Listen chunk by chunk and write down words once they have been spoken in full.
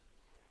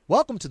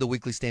Welcome to the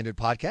Weekly Standard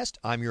Podcast.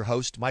 I'm your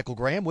host, Michael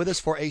Graham. With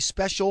us for a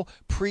special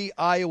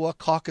pre-Iowa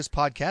caucus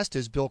podcast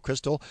is Bill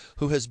KRISTOL,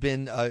 who has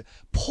been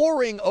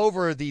poring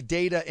over the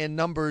data and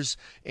numbers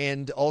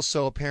and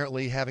also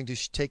apparently having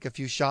to take a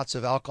few shots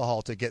of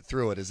alcohol to get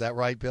through it. Is that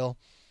right, Bill?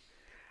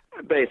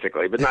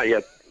 Basically, but not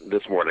yet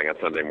this morning on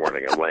Sunday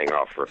morning. I'm laying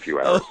off for a few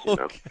hours,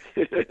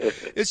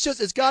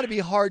 It's got to be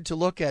hard to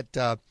look at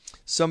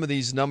some of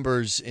these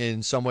numbers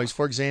in some ways.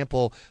 For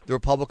example, the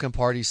Republican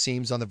Party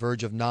seems on the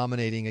verge of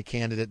nominating a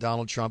candidate,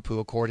 Donald Trump, who,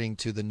 according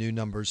to the new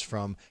numbers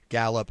from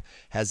Gallup,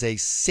 has a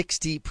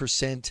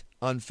 60%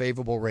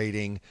 unfavorable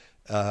rating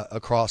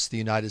across the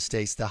United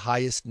States, the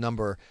highest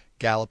number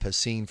Gallup has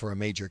seen for a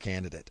major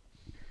candidate.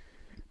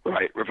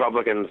 Right.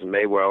 Republicans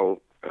may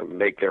well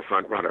make their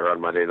front runner on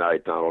Monday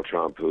night, Donald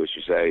Trump, who, as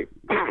you say,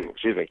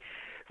 excuse me,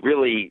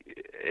 really,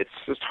 it's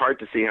just hard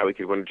to see how he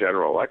could win a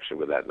general election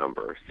with that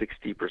number.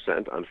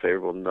 60%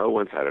 unfavorable. No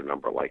one's had a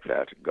number like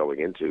that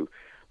going into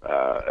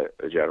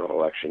a general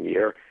election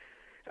year.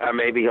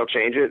 Maybe he'll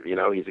change it. You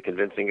know, he's a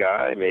convincing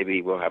guy.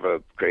 Maybe we'll have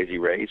a crazy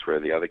race where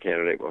the other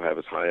candidate will have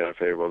as high an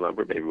unfavorable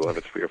number. Maybe we'll have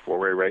a 3 or 4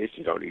 way race.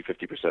 You don't need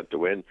 50% to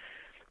win.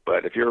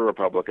 But if you're a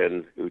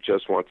Republican who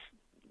just wants,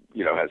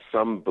 has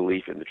some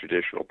belief in the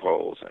traditional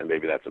polls, and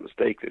maybe that's a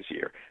mistake this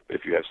year, but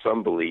if you have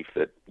some belief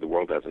that the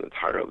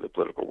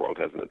political world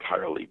hasn't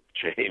entirely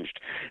changed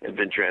and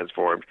been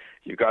transformed,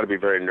 you've got to be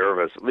very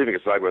nervous, leaving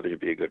aside whether you'd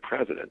be a good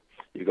president,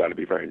 you've got to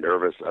be very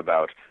nervous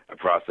about a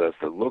process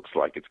that looks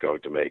like it's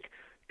going to make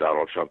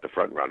Donald Trump the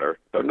front runner,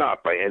 though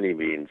not by any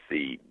means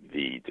the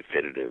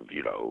definitive,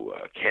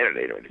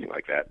 candidate or anything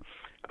like that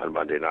on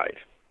Monday night.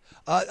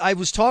 I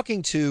was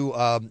talking to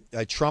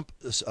a Trump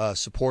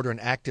supporter and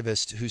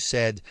activist who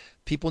said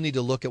people need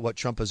to look at what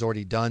Trump has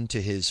already done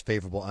to his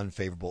favorable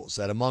unfavorables,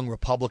 that among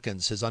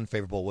Republicans, his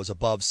unfavorable was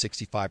above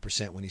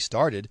 65% when he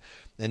started,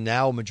 and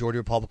now a majority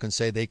of Republicans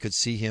say they could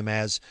see him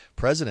as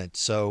president.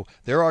 So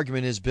their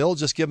argument is, Bill,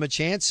 just give him a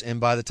chance, and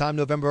by the time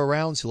November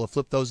rounds, he'll have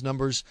flipped those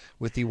numbers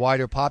with the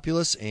wider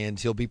populace, and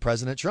he'll be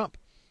President Trump.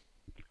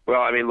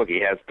 Well, I mean, look,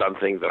 he has done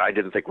things that I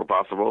didn't think were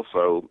possible,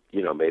 so,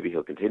 maybe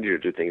he'll continue to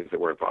do things that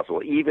weren't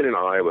possible. Even in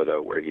Iowa,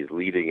 though, where he's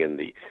leading in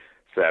the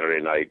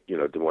Saturday night,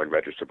 Des Moines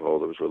Register poll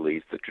that was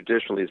released, that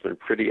traditionally has been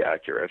pretty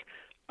accurate,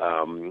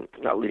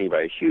 not leading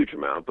by a huge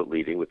amount, but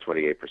leading with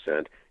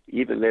 28%.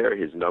 Even there,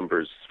 his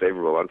numbers,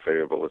 favorable,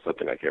 unfavorable, is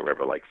something I can't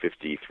remember, like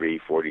 53,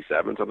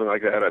 47, something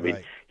like that. I mean,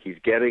 He's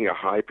getting a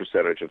high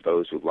percentage of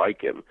those who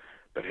like him,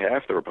 but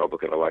half the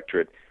Republican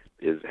electorate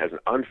has an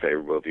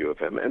unfavorable view of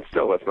him. And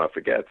still, let's not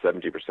forget,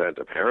 70%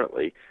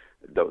 apparently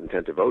don't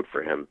intend to vote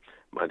for him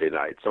Monday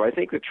night. So I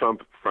think the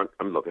Trump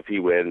look, if he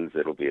wins,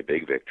 it'll be a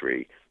big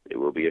victory. It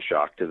will be a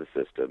shock to the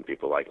system.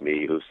 People like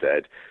me who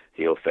said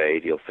he'll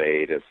fade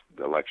as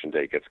the election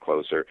day gets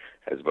closer,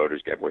 as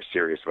voters get more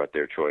serious about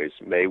their choice,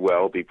 may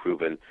well be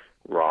proven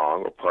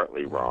wrong or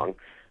partly wrong.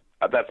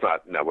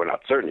 We're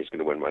not certain he's going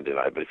to win Monday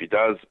night, but if he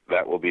does,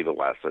 that will be the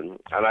lesson.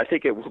 And I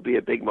think it will be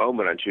a big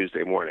moment on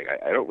Tuesday morning.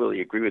 I don't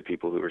really agree with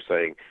people who are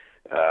saying,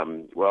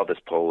 this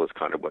poll is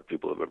kind of what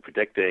people have been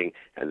predicting,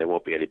 and there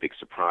won't be any big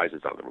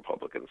surprises on the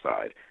Republican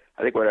side.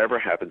 I think whatever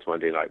happens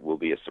Monday night will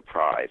be a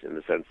surprise in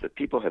the sense that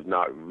people have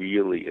not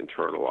really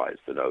internalized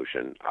the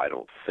notion, I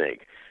don't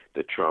think,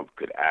 that Trump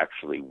could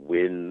actually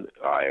win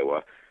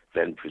Iowa,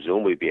 then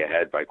presumably be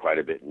ahead by quite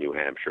a bit in New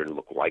Hampshire and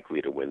look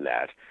likely to win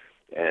that,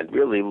 and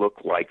really look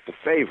like the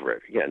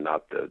favorite. Again,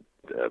 not the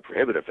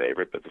prohibitive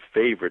favorite, but the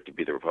favorite to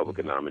be the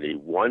Republican nominee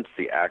once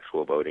the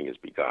actual voting has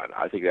begun.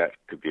 I think that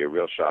could be a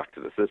real shock to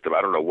the system.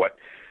 I don't know what,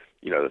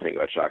 the thing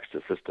about shocks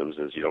to systems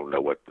is you don't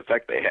know what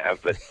effect they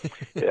have, but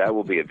that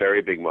will be a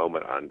very big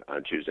moment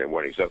on Tuesday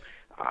morning. So,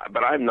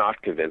 but I'm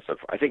not convinced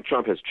I think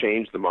Trump has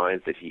changed the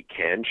minds that he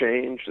can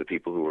change, the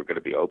people who are going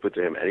to be open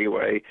to him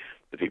anyway,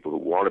 the people who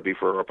want to be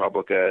for a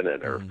Republican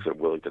and are sort of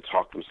willing to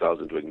talk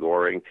themselves into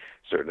ignoring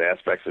certain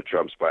aspects of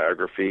Trump's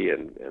biography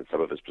and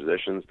some of his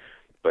positions.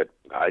 But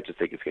I just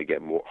think it's going to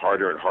get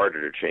harder and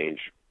harder to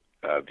change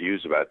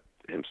views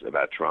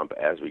about Trump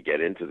as we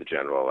get into the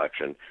general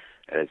election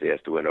and as he has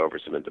to win over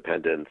some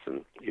independents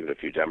and even a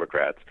few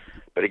Democrats.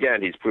 But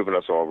again, he's proven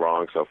us all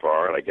wrong so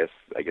far, and I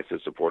guess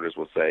his supporters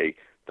will say,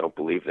 don't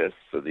believe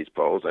these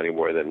polls any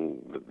more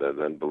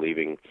than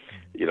believing,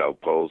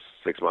 polls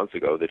 6 months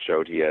ago that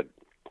showed he had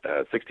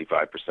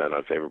 65%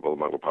 unfavorable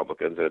among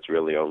Republicans, and it's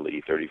really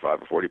only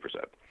 35 or 40%.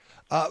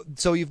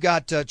 So you've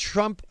got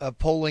Trump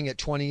polling at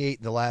 28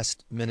 in the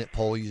last minute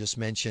poll you just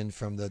mentioned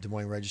from the Des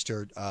Moines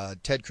Register,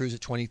 Ted Cruz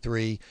at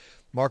 23,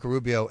 Marco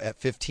Rubio at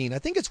 15. I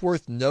think it's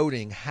worth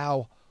noting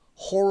how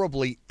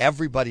horribly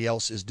everybody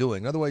else is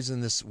doing. Otherwise,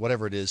 in this,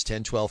 whatever it is,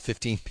 10, 12,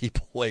 15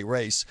 people way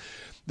race,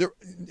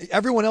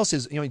 everyone else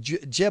is,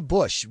 Jeb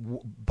Bush,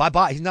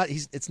 bye-bye. He's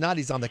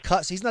on the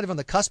cusp. He's not even on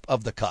the cusp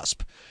of the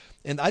cusp.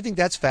 And I think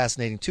that's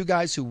fascinating. Two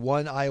guys who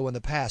won Iowa in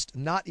the past,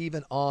 not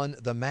even on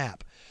the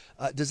map.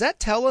 Does that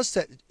tell us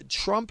that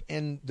Trump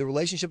and the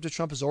relationship to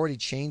Trump has already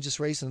changed this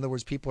race? In other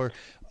words, people are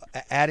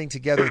adding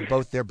together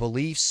both their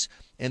beliefs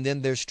and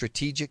then there's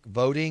strategic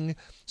voting.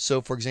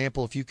 So, for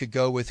example, if you could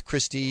go with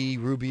Christie,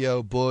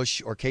 Rubio,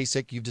 Bush, or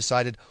Kasich, you've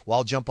decided, well,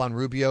 I'll jump on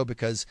Rubio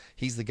because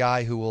he's the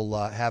guy who will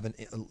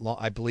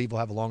I believe, will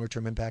have a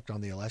longer-term impact on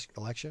the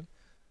election.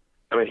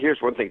 I mean,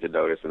 here's one thing to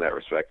notice in that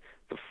respect.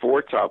 The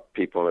four top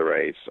people in the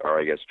race are,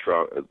 I guess,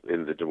 Trump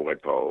in the Des Moines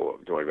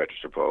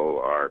Register poll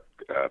are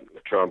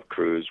Trump,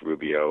 Cruz,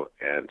 Rubio,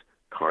 and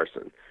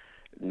Carson.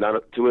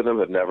 Two of them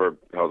have never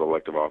held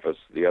elective office.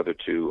 The other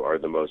two are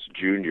the most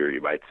junior,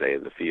 you might say,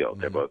 in the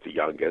field. They're both the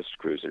youngest,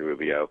 Cruz and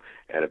Rubio,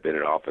 and have been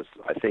in office,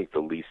 I think, the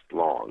least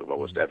long of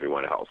almost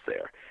everyone else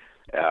there.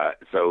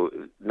 So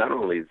not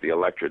only is the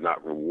electorate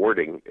not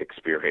rewarding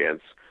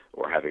experience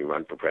or having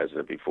run for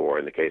president before,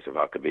 in the case of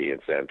Huckabee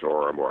and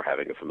Santorum, or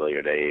having a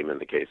familiar name in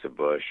the case of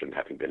Bush, and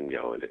having been,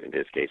 in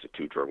his case, a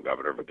two-term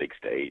governor of a big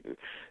state and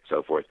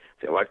so forth,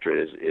 the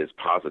electorate is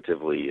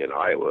positively, in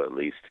Iowa at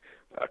least,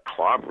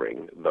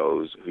 clobbering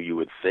those who you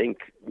would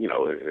think, in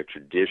a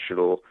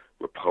traditional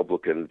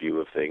Republican view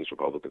of things.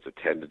 Republicans have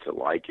tended to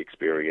like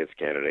experienced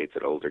candidates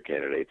and older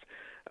candidates.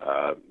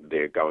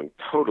 They're going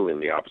totally in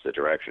the opposite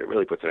direction. It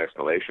really puts an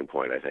exclamation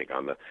point, I think,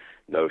 on the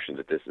notion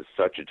that this is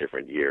such a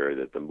different year,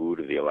 that the mood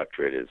of the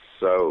electorate is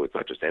it's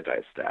not just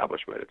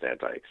anti-establishment, it's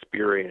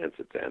anti-experience,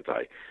 it's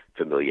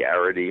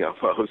anti-familiarity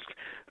almost.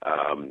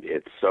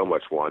 It so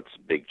much wants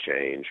big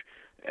change,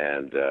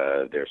 and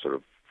they're sort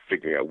of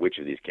figuring out which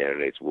of these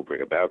candidates will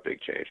bring about big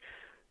change.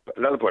 But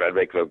another point I'd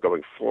make, though,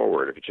 going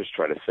forward, if you just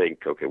try to think,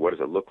 okay, what does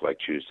it look like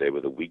Tuesday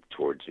with a week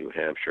towards New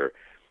Hampshire?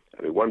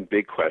 I mean, one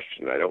big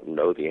question, I don't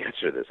know the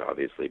answer to this,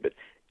 obviously, but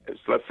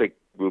let's say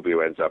Rubio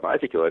ends up, I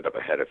think he'll end up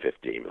ahead of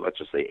 15, let's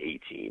just say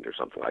 18 or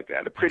something like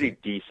that, a pretty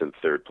decent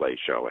third-place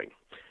showing.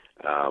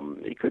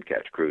 He could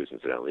catch Cruz,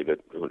 incidentally, but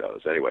who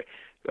knows? Anyway,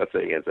 let's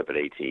say he ends up at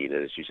 18,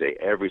 and as you say,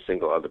 every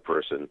single other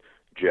person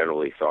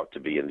generally thought to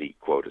be in the,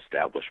 quote,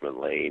 establishment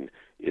lane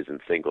is in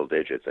single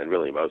digits, and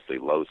really mostly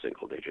low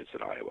single digits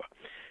in Iowa.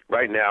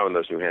 Right now in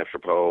those New Hampshire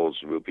polls,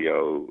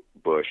 Rubio,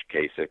 Bush,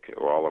 Kasich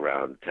are all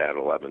around 10,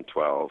 11,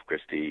 12,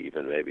 Christie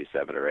even maybe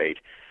 7 or 8,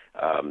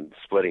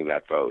 splitting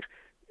that vote.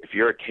 If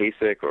you're a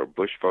Kasich or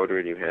Bush voter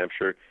in New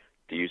Hampshire,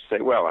 do you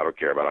say, well, I don't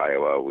care about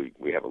Iowa.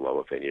 We have a low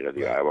opinion of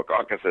the Iowa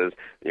caucuses.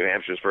 New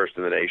Hampshire's first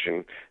in the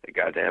nation.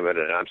 God damn it,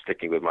 and I'm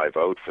sticking with my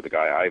vote for the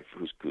guy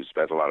who's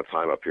spent a lot of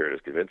time up here and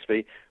has convinced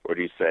me? Or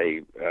do you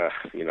say,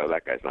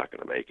 that guy's not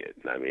going to make it?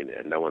 I mean,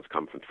 and no one's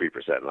come from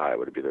 3% in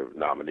Iowa to be the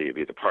nominee, to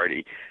be the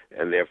party,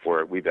 and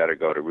therefore we better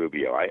go to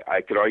Rubio.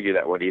 I could argue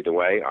that one either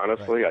way,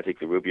 honestly. Right. I think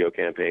the Rubio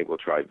campaign will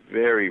try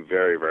very,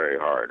 very, very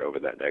hard over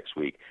that next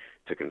week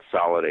to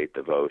consolidate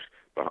the vote,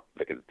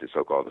 the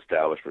so-called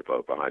establishment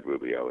vote behind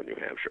Rubio in New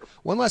Hampshire.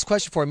 One last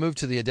question before I move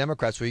to the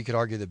Democrats, where you could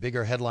argue the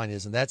bigger headline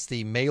is, and that's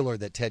the mailer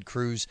that Ted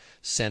Cruz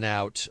sent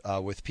out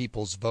with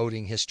people's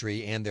voting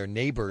history and their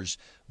neighbors'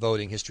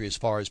 voting history as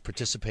far as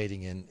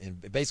participating in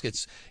basically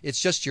it's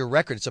just your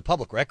record. It's a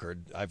public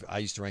record. I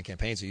used to run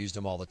campaigns. I used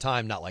them all the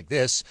time, not like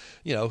this.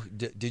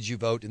 Did you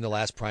vote in the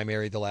last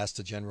primary, the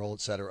last general, et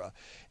cetera?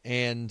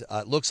 And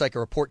it looks like a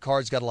report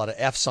card's got a lot of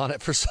F's on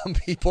it for some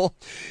people.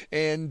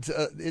 And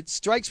it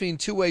strikes me in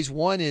two ways.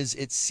 One is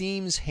it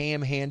seems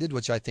ham-handed,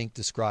 which I think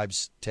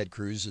describes Ted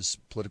Cruz's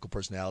political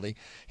personality,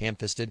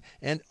 ham-fisted.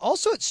 And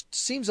also it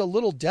seems a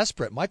little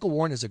desperate. Michael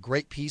Warren has a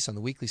great piece on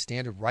the Weekly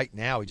Standard right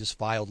now. He just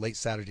filed late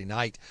Saturday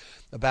night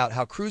about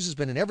how Cruz has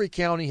been in every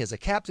county, has a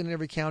captain in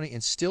every county,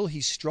 and still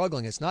he's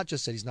struggling. It's not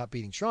just that he's not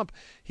beating Trump.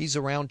 He's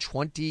around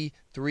 23%,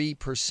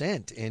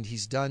 and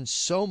he's done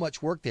so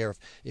much work there.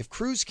 If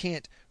Cruz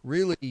can't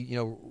really,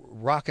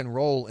 rock and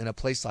roll in a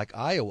place like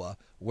Iowa,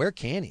 where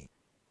can he?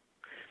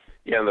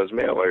 Yeah, and those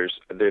mailers,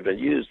 they've been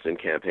used in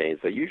campaigns.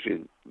 They're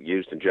usually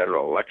used in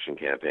general election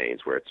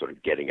campaigns where it's sort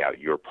of getting out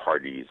your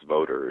party's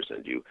voters,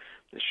 and you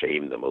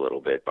shame them a little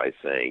bit by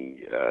saying,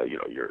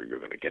 you're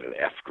going to get an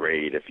F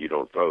grade if you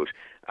don't vote.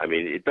 I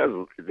mean,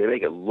 they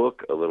make it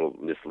look a little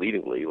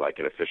misleadingly like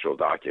an official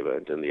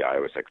document, and the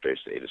Iowa Secretary of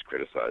State has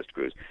criticized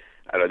Cruz.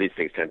 I know these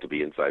things tend to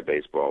be inside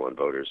baseball, and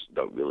voters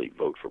don't really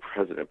vote for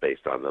president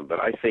based on them. But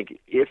I think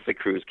if the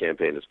Cruz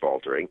campaign is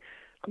faltering,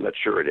 I'm not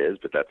sure it is,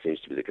 but that seems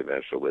to be the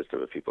conventional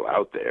wisdom of people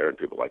out there, and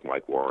people like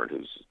Mike Warren,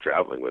 who's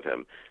traveling with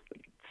him,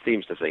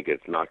 seems to think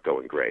it's not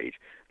going great,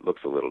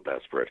 looks a little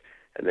desperate.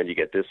 And then you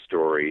get this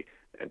story,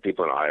 and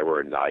people in Iowa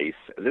are nice.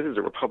 This is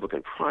a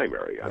Republican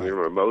primary. I mean,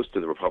 remember, most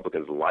of the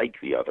Republicans like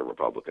the other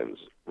Republicans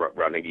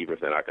running, even if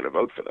they're not going to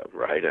vote for them,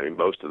 right? I mean,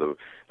 most of them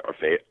are,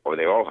 or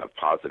they all have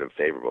positive,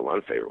 favorable,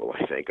 unfavorable,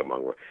 I think,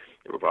 among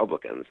the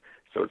Republicans.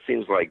 So it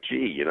seems like,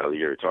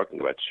 you're talking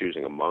about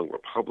choosing among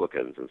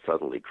Republicans, and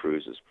suddenly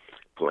Cruz is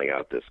pulling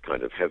out this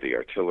kind of heavy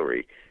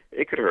artillery.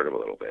 It could hurt him a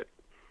little bit.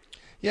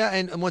 Yeah,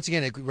 and once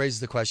again, it raises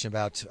the question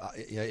about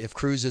if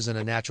Cruz isn't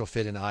a natural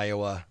fit in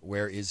Iowa,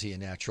 where is he a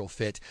natural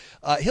fit?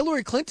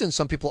 Hillary Clinton,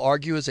 some people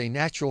argue, is a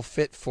natural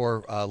fit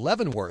for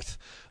Leavenworth,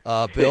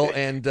 Bill.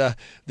 And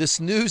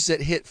this news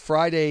that hit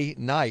Friday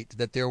night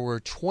that there were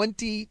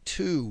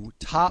 22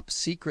 top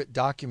secret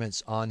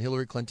documents on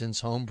Hillary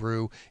Clinton's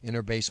homebrew in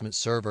her basement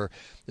server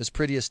is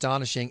pretty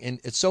astonishing.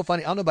 And it's so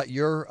funny. I don't know about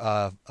your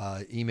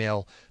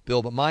email,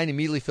 Bill, but mine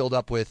immediately filled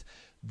up with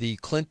the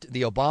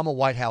Obama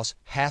White House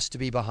has to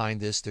be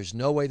behind this. There's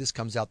no way this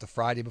comes out the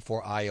Friday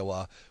before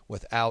Iowa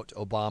without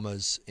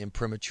Obama's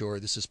imprimatur.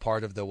 This is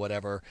part of the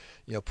whatever,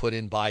 put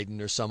in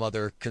Biden or some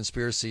other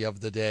conspiracy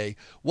of the day.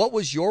 What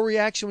was your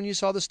reaction when you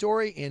saw the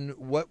story, and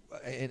what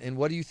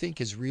do you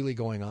think is really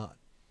going on?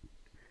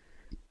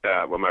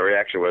 Well, my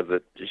reaction was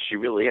that she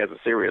really has a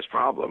serious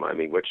problem. I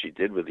mean, what she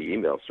did with the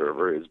email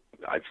server is,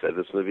 I've said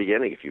this from the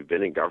beginning, if you've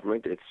been in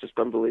government, it's just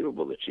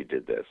unbelievable that she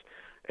did this.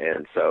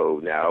 And so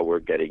now we're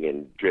getting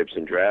in dribs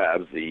and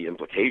drabs the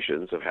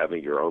implications of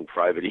having your own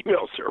private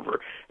email server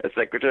as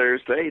Secretary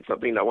of State,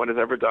 something no one has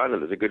ever done,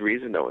 and there's a good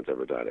reason no one's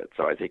ever done it.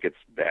 So I think it's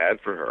bad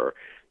for her.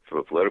 From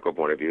a political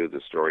point of view,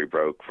 the story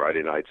broke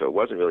Friday night, so it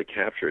wasn't really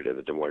captured in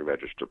the Des Moines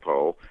Register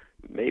poll.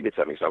 Maybe it's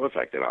having some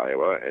effect in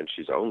Iowa, and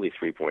she's only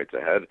 3 points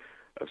ahead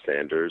of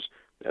Sanders.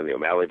 And the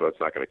O'Malley vote's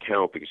not going to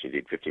count because you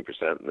need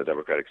 15% on the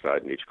Democratic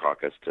side in each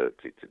caucus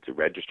to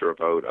register a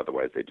vote.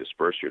 Otherwise, they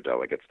disperse your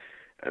delegates,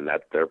 and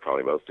that they're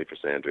probably mostly for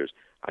Sanders.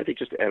 I think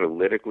just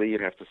analytically,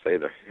 you'd have to say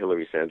the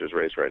Hillary-Sanders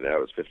race right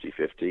now is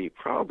 50-50,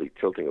 probably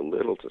tilting a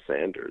little to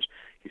Sanders.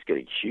 He's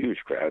getting huge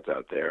crowds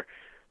out there.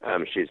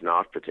 She's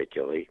not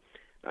particularly.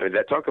 I mean,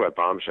 that talk about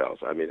bombshells,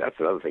 I mean, that's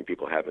another thing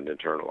people haven't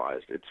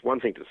internalized. It's one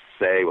thing to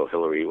say, well,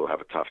 Hillary will have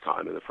a tough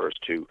time in the first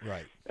two,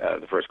 right.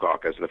 The first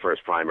caucus and the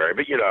first primary,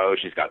 but,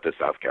 she's got the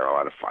South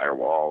Carolina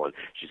firewall and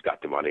she's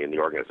got the money in the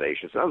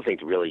organization. It's another thing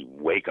to really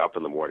wake up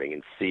in the morning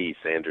and see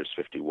Sanders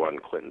 51,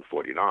 Clinton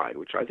 49,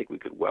 which I think we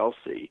could well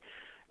see,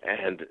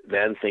 and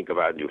then think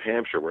about New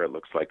Hampshire, where it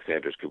looks like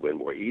Sanders could win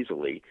more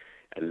easily.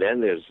 And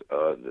then there's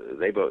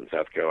they vote in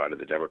South Carolina,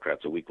 the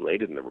Democrats, a week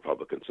later than the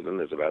Republicans, so then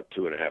there's about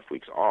 2.5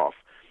 weeks off.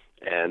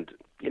 And,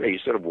 you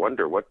sort of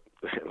wonder what's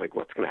going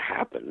to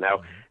happen.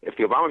 Now, if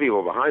the Obama people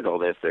are behind all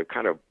this, they're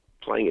kind of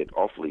playing it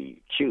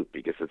awfully cute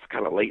because it's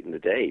kind of late in the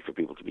day for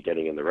people to be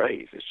getting in the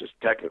race. It's just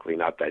technically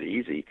not that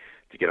easy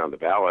to get on the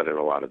ballot in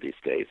a lot of these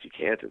states. You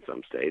can't in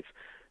some states.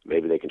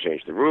 Maybe they can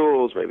change the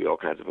rules. Maybe all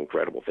kinds of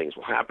incredible things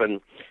will happen.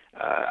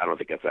 I don't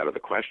think that's out of the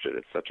question.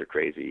 It's such a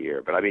crazy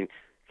year. But, I mean,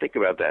 think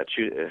about that.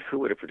 Who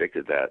would have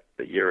predicted that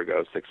a year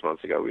ago, 6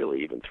 months ago,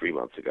 really even 3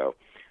 months ago?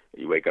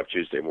 You wake up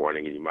Tuesday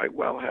morning and you might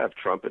well have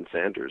Trump and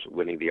Sanders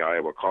winning the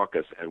Iowa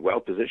caucus and well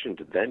positioned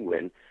to then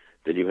win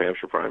the New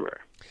Hampshire primary.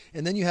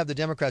 And then you have the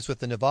Democrats with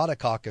the Nevada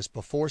caucus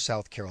before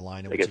South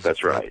Carolina. I guess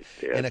that's right.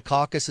 Yeah. And a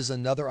caucus is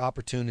another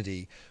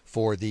opportunity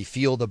for the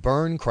feel the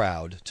burn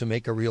crowd to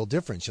make a real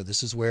difference. So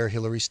this is where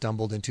Hillary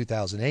stumbled in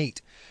 2008.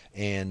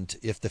 And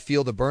if the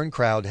feel the burn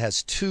crowd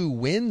has 2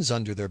 wins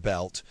under their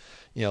belt,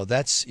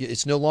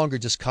 it's no longer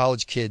just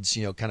college kids,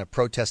 kind of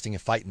protesting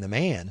and fighting the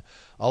man.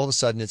 All of a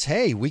sudden it's,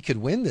 hey, we could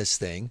win this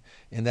thing.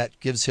 And that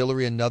gives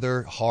Hillary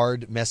another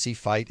hard, messy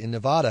fight in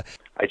Nevada.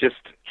 I just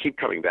keep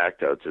coming back,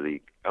 though, to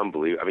the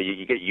unbelievable. I mean,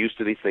 you get used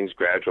to these things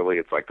gradually.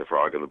 It's like the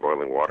frog in the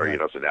boiling water, right.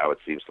 So now it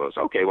seems close.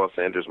 Okay, well,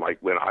 Sanders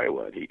might win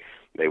Iowa. He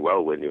may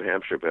well win New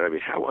Hampshire. But, I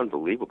mean, how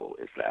unbelievable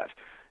is that?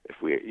 If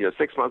we,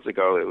 6 months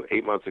ago,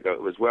 8 months ago,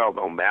 it was, well,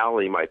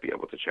 O'Malley might be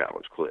able to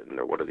challenge Clinton,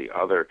 or one of the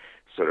other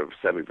sort of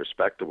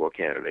semi-respectable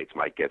candidates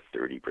might get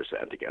 30%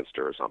 against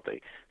her or something.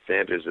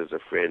 Sanders is a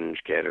fringe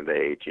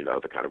candidate,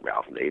 the kind of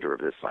Ralph Nader of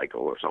this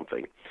cycle or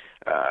something,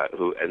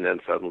 and then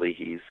suddenly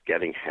he's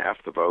getting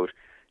half the vote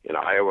in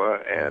Iowa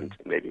and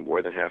maybe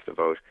more than half the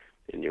vote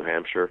in New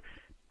Hampshire.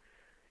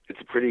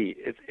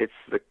 It's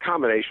the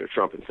combination of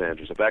Trump and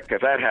Sanders. If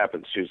that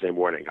happens Tuesday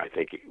morning, I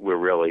think we're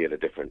really in a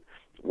different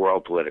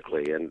world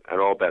politically, and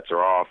all bets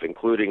are off,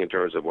 including in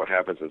terms of what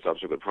happens in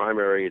subsequent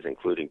primaries,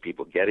 including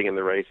people getting in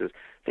the races.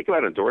 Think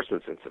about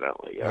endorsements,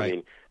 incidentally. Right. I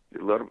mean,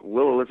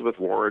 will Elizabeth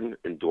Warren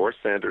endorse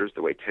Sanders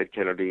the way Ted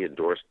Kennedy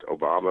endorsed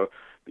Obama?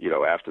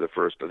 After the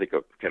first, I think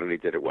Kennedy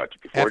did it, before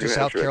after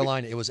South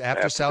Carolina. It was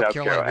after South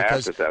Carolina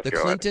because the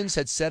Clintons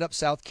had set up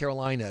South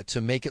Carolina to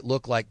make it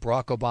look like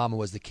Barack Obama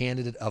was the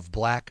candidate of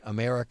Black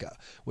America,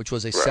 which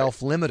was a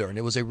self-limiter, and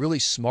it was a really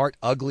smart,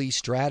 ugly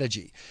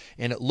strategy.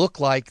 And it looked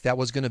like that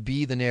was going to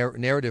be the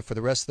narrative for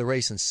the rest of the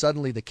race, and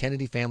suddenly the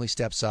Kennedy family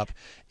steps up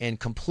and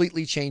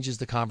completely changes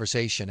the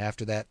conversation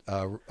after that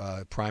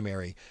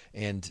primary,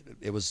 and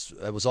it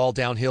was all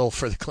downhill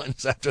for the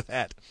Clintons after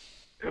that.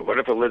 What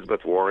if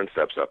Elizabeth Warren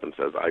steps up and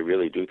says, I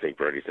really do think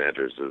Bernie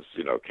Sanders is,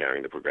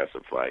 carrying the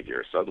progressive flag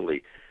here?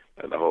 Suddenly,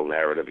 the whole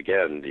narrative,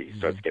 again, he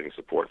starts getting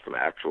support from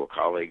actual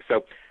colleagues.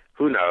 So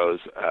who knows?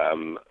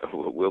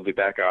 We'll be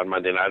back on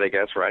Monday night, I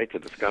guess, right, to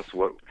discuss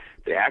what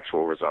the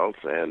actual results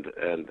and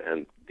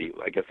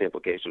I guess the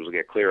implications will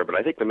get clearer. But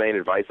I think the main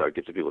advice I would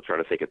give to people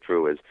trying to think it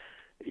through is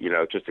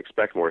just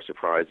expect more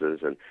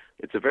surprises. And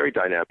it's a very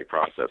dynamic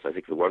process. I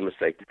think the one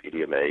mistake the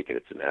media make, and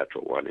it's a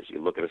natural one, is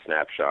you look at a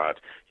snapshot,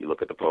 you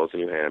look at the polls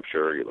in New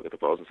Hampshire, you look at the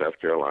polls in South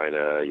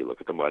Carolina, you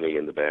look at the money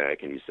in the bank,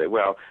 and you say,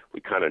 well, we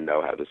kind of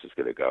know how this is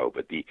going to go.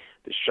 But the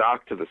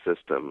shock to the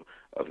system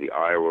of the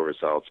Iowa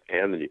results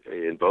and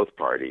in both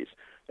parties,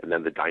 and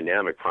then the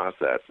dynamic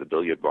process, the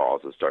billiard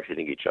balls that start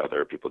hitting each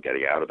other, people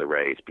getting out of the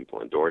race,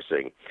 people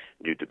endorsing,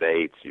 new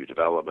debates, new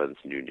developments,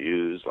 new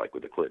news, like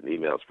with the Clinton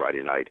emails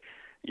Friday night.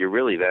 You're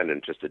really then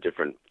in just a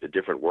different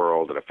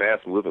world, and a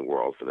fast-moving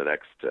world for the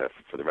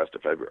rest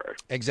of February.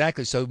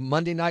 Exactly. So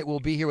Monday night we'll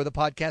be here with a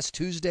podcast.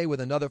 Tuesday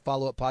with another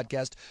follow-up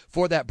podcast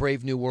for that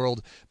brave new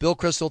world. Bill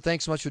Kristol,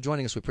 thanks so much for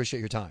joining us. We appreciate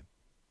your time.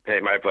 Hey,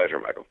 my pleasure,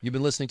 Michael. You've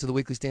been listening to the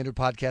Weekly Standard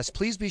Podcast.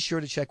 Please be sure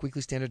to check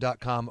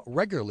weeklystandard.com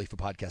regularly for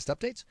podcast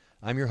updates.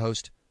 I'm your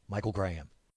host, Michael Graham.